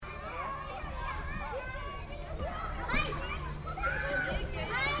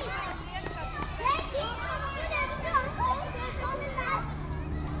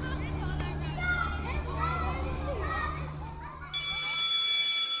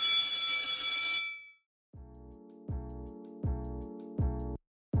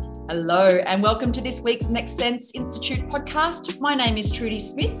Hello and welcome to this week's Next Sense Institute podcast. My name is Trudy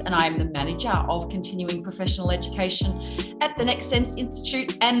Smith and I am the Manager of Continuing Professional Education at the Next Sense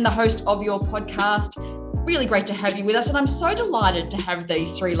Institute and the host of your podcast. Really great to have you with us, and I'm so delighted to have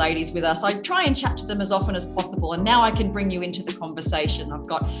these three ladies with us. I try and chat to them as often as possible, and now I can bring you into the conversation. I've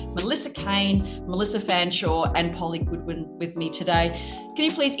got Melissa Kane, Melissa Fanshawe and Polly Goodwin with me today. Can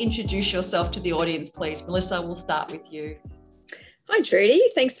you please introduce yourself to the audience, please? Melissa, we'll start with you. Hi, Trudy.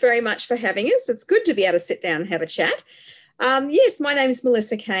 Thanks very much for having us. It's good to be able to sit down and have a chat. Yes, my name is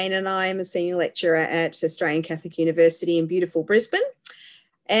Melissa Kane and I'm a senior lecturer at Australian Catholic University in beautiful Brisbane.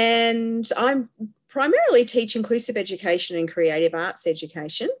 And I'm primarily teach inclusive education and creative arts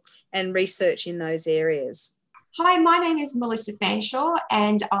education and research in those areas. Hi, my name is Melissa Fanshawe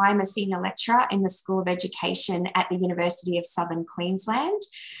and I'm a senior lecturer in the School of Education at the University of Southern Queensland.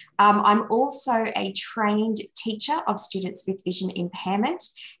 I'm also a trained teacher of students with vision impairment,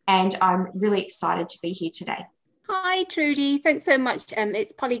 and I'm really excited to be here today. Hi, Trudy. Thanks so much.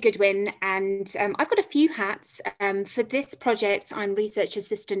 It's Polly Goodwin, and I've got a few hats. For this project, I'm research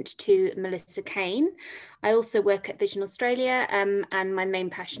assistant to Melissa Kane. I also work at Vision Australia, and my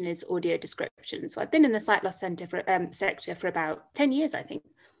main passion is audio description. So I've been in the sight loss sector for about 10 years, I think.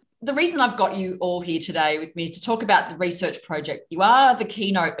 The reason I've got you all here today with me is to talk about the research project. You are the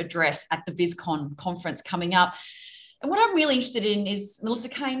keynote address at the VisCon conference coming up. And what I'm really interested in is, Melissa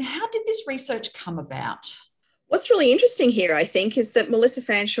Kane, how did this research come about? What's really interesting here, I think, is that Melissa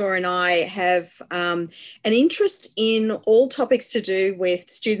Fanshawe and I have an interest in all topics to do with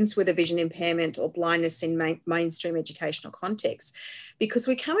students with a vision impairment or blindness in mainstream educational contexts, because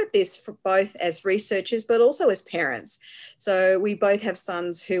we come at this for both as researchers but also as parents. So we both have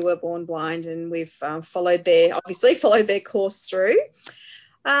sons who were born blind, and we've followed their course through.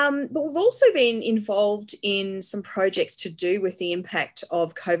 But we've also been involved in some projects to do with the impact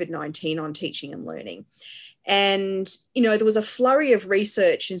of COVID-19 on teaching and learning. And, there was a flurry of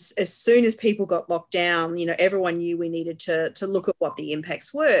research as soon as people got locked down. Everyone knew we needed to look at what the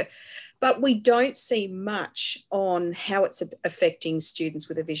impacts were. But we don't see much on how it's affecting students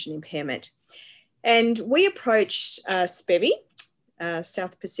with a vision impairment. And we approached SPEVI,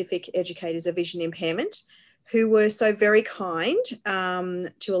 South Pacific Educators of Vision Impairment, who were so very kind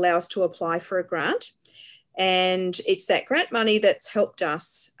to allow us to apply for a grant. And it's that grant money that's helped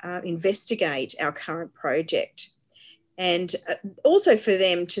us investigate our current project, and also for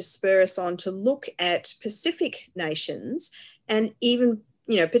them to spur us on to look at Pacific nations, and even,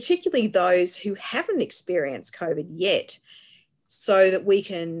 particularly those who haven't experienced COVID yet, so that we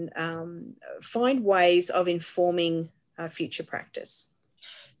can find ways of informing future practice.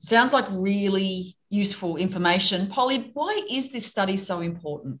 Sounds like really useful information. Polly, why is this study so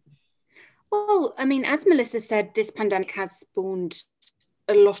important? Well, as Melissa said, this pandemic has spawned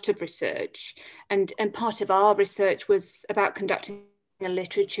a lot of research, and part of our research was about conducting a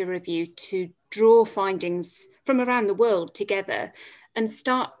literature review to draw findings from around the world together and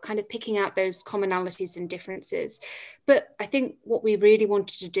start kind of picking out those commonalities and differences. But I think what we really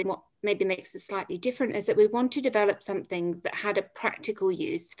wanted to do, what maybe makes this slightly different, is that we want to develop something that had a practical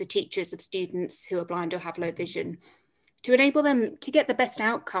use for teachers of students who are blind or have low vision, to enable them to get the best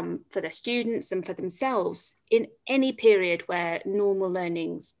outcome for their students and for themselves in any period where normal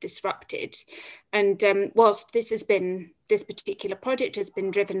learning's disrupted. And whilst this particular project has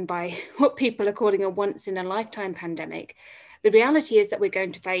been driven by what people are calling a once-in-a-lifetime pandemic, the reality is that we're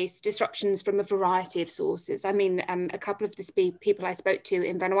going to face disruptions from a variety of sources. A couple of the people I spoke to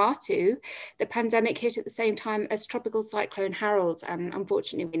in Vanuatu, the pandemic hit at the same time as Tropical Cyclone Harold. And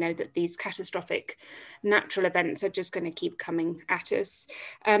unfortunately, we know that these catastrophic natural events are just going to keep coming at us.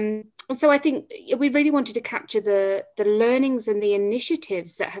 So I think we really wanted to capture the learnings and the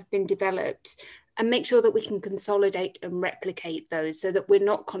initiatives that have been developed, and make sure that we can consolidate and replicate those, so that we're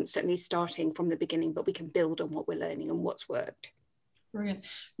not constantly starting from the beginning, but we can build on what we're learning and what's worked. Brilliant.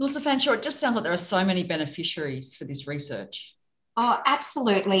 Melissa Fanshawe, it just sounds like there are so many beneficiaries for this research. Oh,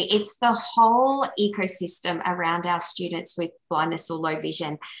 absolutely. It's the whole ecosystem around our students with blindness or low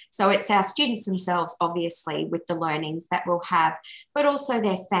vision. So it's our students themselves, obviously, with the learnings that we'll have, but also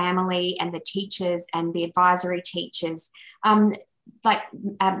their family and the teachers and the advisory teachers,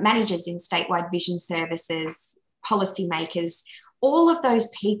 managers in statewide vision services, policymakers, all of those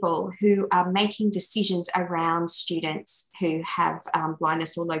people who are making decisions around students who have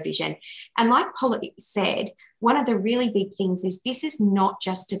blindness or low vision. And like Polly said, one of the really big things is this is not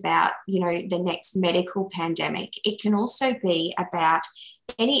just about, the next medical pandemic. It can also be about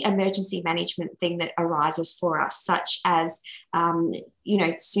any emergency management thing that arises for us, such as,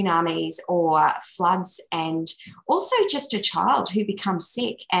 tsunamis or floods, and also just a child who becomes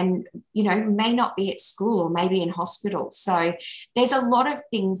sick and, may not be at school or maybe in hospital. So there's a lot of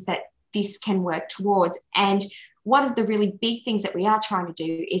things that this can work towards. And one of the really big things that we are trying to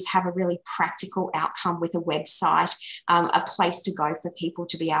do is have a really practical outcome with a website, a place to go for people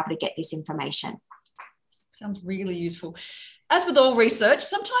to be able to get this information. Sounds really useful. As with all research,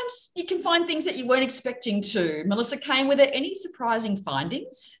 sometimes you can find things that you weren't expecting to. Melissa Kane, were there any surprising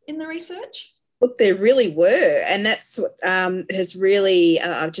findings in the research? Look, there really were, and that's what has really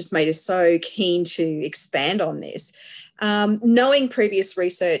just made us so keen to expand on this. Knowing previous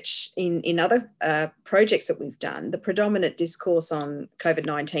research in other projects that we've done, the predominant discourse on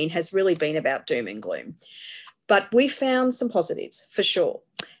COVID-19 has really been about doom and gloom. But we found some positives for sure.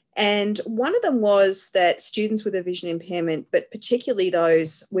 And one of them was that students with a vision impairment, but particularly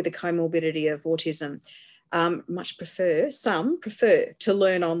those with a comorbidity of autism, some prefer to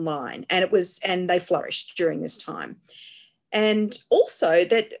learn online, and they flourished during this time. And also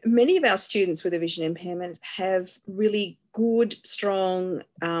that many of our students with a vision impairment have really good, strong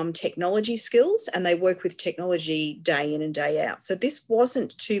technology skills, and they work with technology day in and day out. So this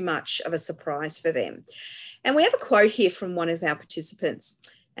wasn't too much of a surprise for them. And we have a quote here from one of our participants,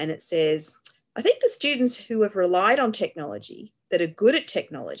 and it says, "I think the students who have relied on technology, that are good at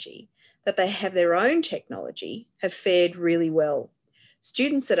technology, that they have their own technology, have fared really well.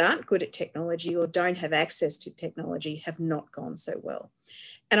 Students that aren't good at technology or don't have access to technology have not gone so well."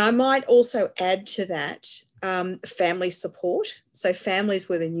 And I might also add to that family support. So families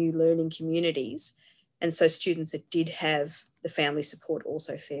were the new learning communities. And so students that did have the family support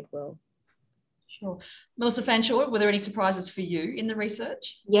also fared well. Sure. Melissa Fanshawe, were there any surprises for you in the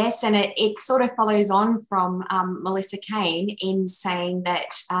research? Yes, and it sort of follows on from Melissa Kane in saying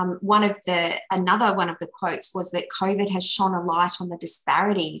that another one of the quotes was that COVID has shone a light on the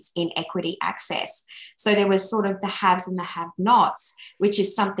disparities in equity access. So there was sort of the haves and the have-nots, which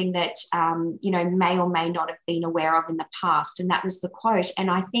is something that may or may not have been aware of in the past, and that was the quote. And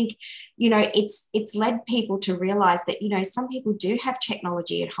I think it's led people to realise that some people do have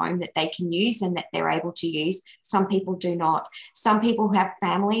technology at home that they can use and that they're able to use. Some people do not. Some people have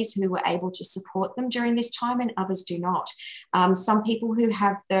families who were able to support them during this time and others do not. Some people who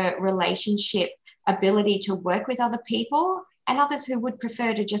have the relationship ability to work with other people and others who would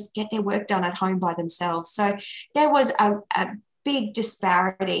prefer to just get their work done at home by themselves. So there was a big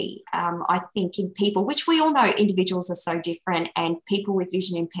disparity, I think, in people, which we all know individuals are so different, and people with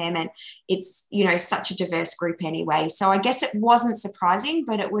vision impairment, it's, such a diverse group anyway. So I guess it wasn't surprising,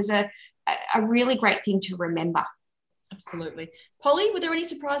 but it was a really great thing to remember. Absolutely. Polly, were there any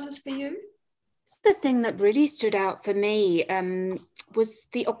surprises for you? The thing that really stood out for me was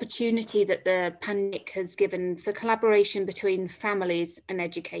the opportunity that the pandemic has given for collaboration between families and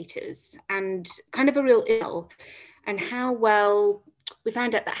educators, and kind of a real and how well we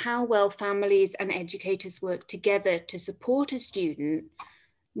found out that how well families and educators work together to support a student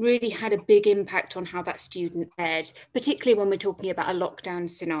really had a big impact on how that student fared, particularly when we're talking about a lockdown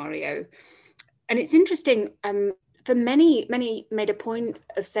scenario. And it's interesting, for many made a point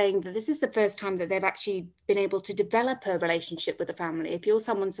of saying that this is the first time that they've actually been able to develop a relationship with a family. If you're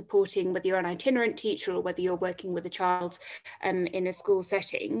someone supporting, whether you're an itinerant teacher or whether you're working with a child in a school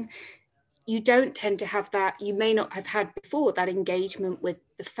setting, you don't tend to have that, you may not have had before, that engagement with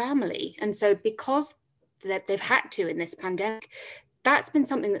the family. And so because they've had to in this pandemic, that's been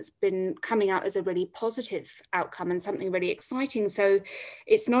something that's been coming out as a really positive outcome and something really exciting. So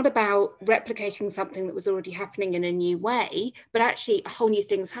it's not about replicating something that was already happening in a new way, but actually a whole new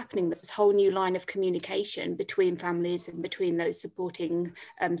thing's happening. There's this whole new line of communication between families and between those supporting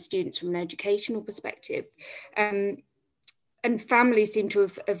students from an educational perspective. And families seem to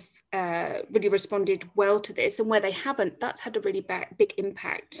have really responded well to this, and where they haven't, that's had a really big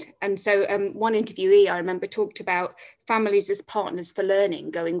impact. And so one interviewee I remember talked about families as partners for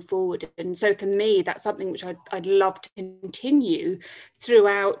learning going forward. And so for me, that's something which I'd love to continue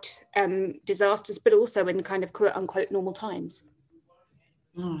throughout disasters, but also in kind of quote unquote normal times.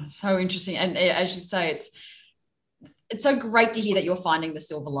 Oh, so interesting. And as you say, it's so great to hear that you're finding the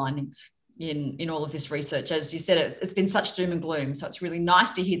silver linings in all of this research. As you said, it's been such doom and gloom. So it's really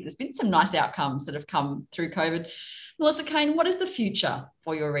nice to hear there's been some nice outcomes that have come through COVID. Melissa Kane, what is the future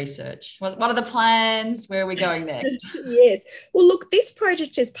for your research? What are the plans? Where are we going next? Yes. Well, look, this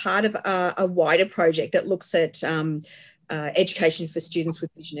project is part of a wider project that looks at education for students with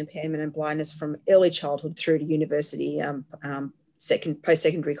vision impairment and blindness from early childhood through to university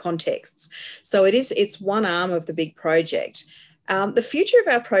post-secondary contexts. So it's one arm of the big project. The future of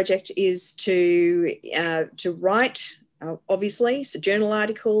our project is to write, obviously, so journal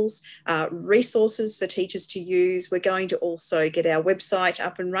articles, resources for teachers to use. We're going to also get our website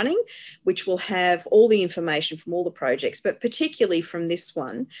up and running, which will have all the information from all the projects, but particularly from this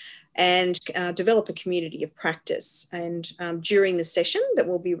one, and develop a community of practice. And during the session that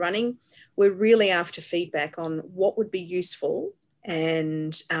we'll be running, we're really after feedback on what would be useful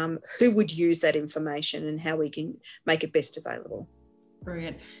and who would use that information and how we can make it best available.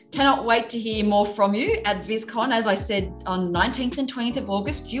 Brilliant. Cannot wait to hear more from you at VisCon. As I said, on 19th and 20th of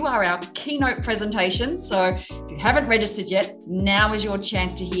August, you are our keynote presentation. So if you haven't registered yet, now is your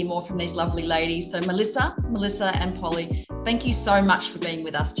chance to hear more from these lovely ladies. So Melissa and Polly, thank you so much for being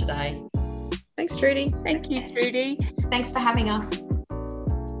with us today. Thanks, Trudy. Thank you, Trudy. Thanks for having us.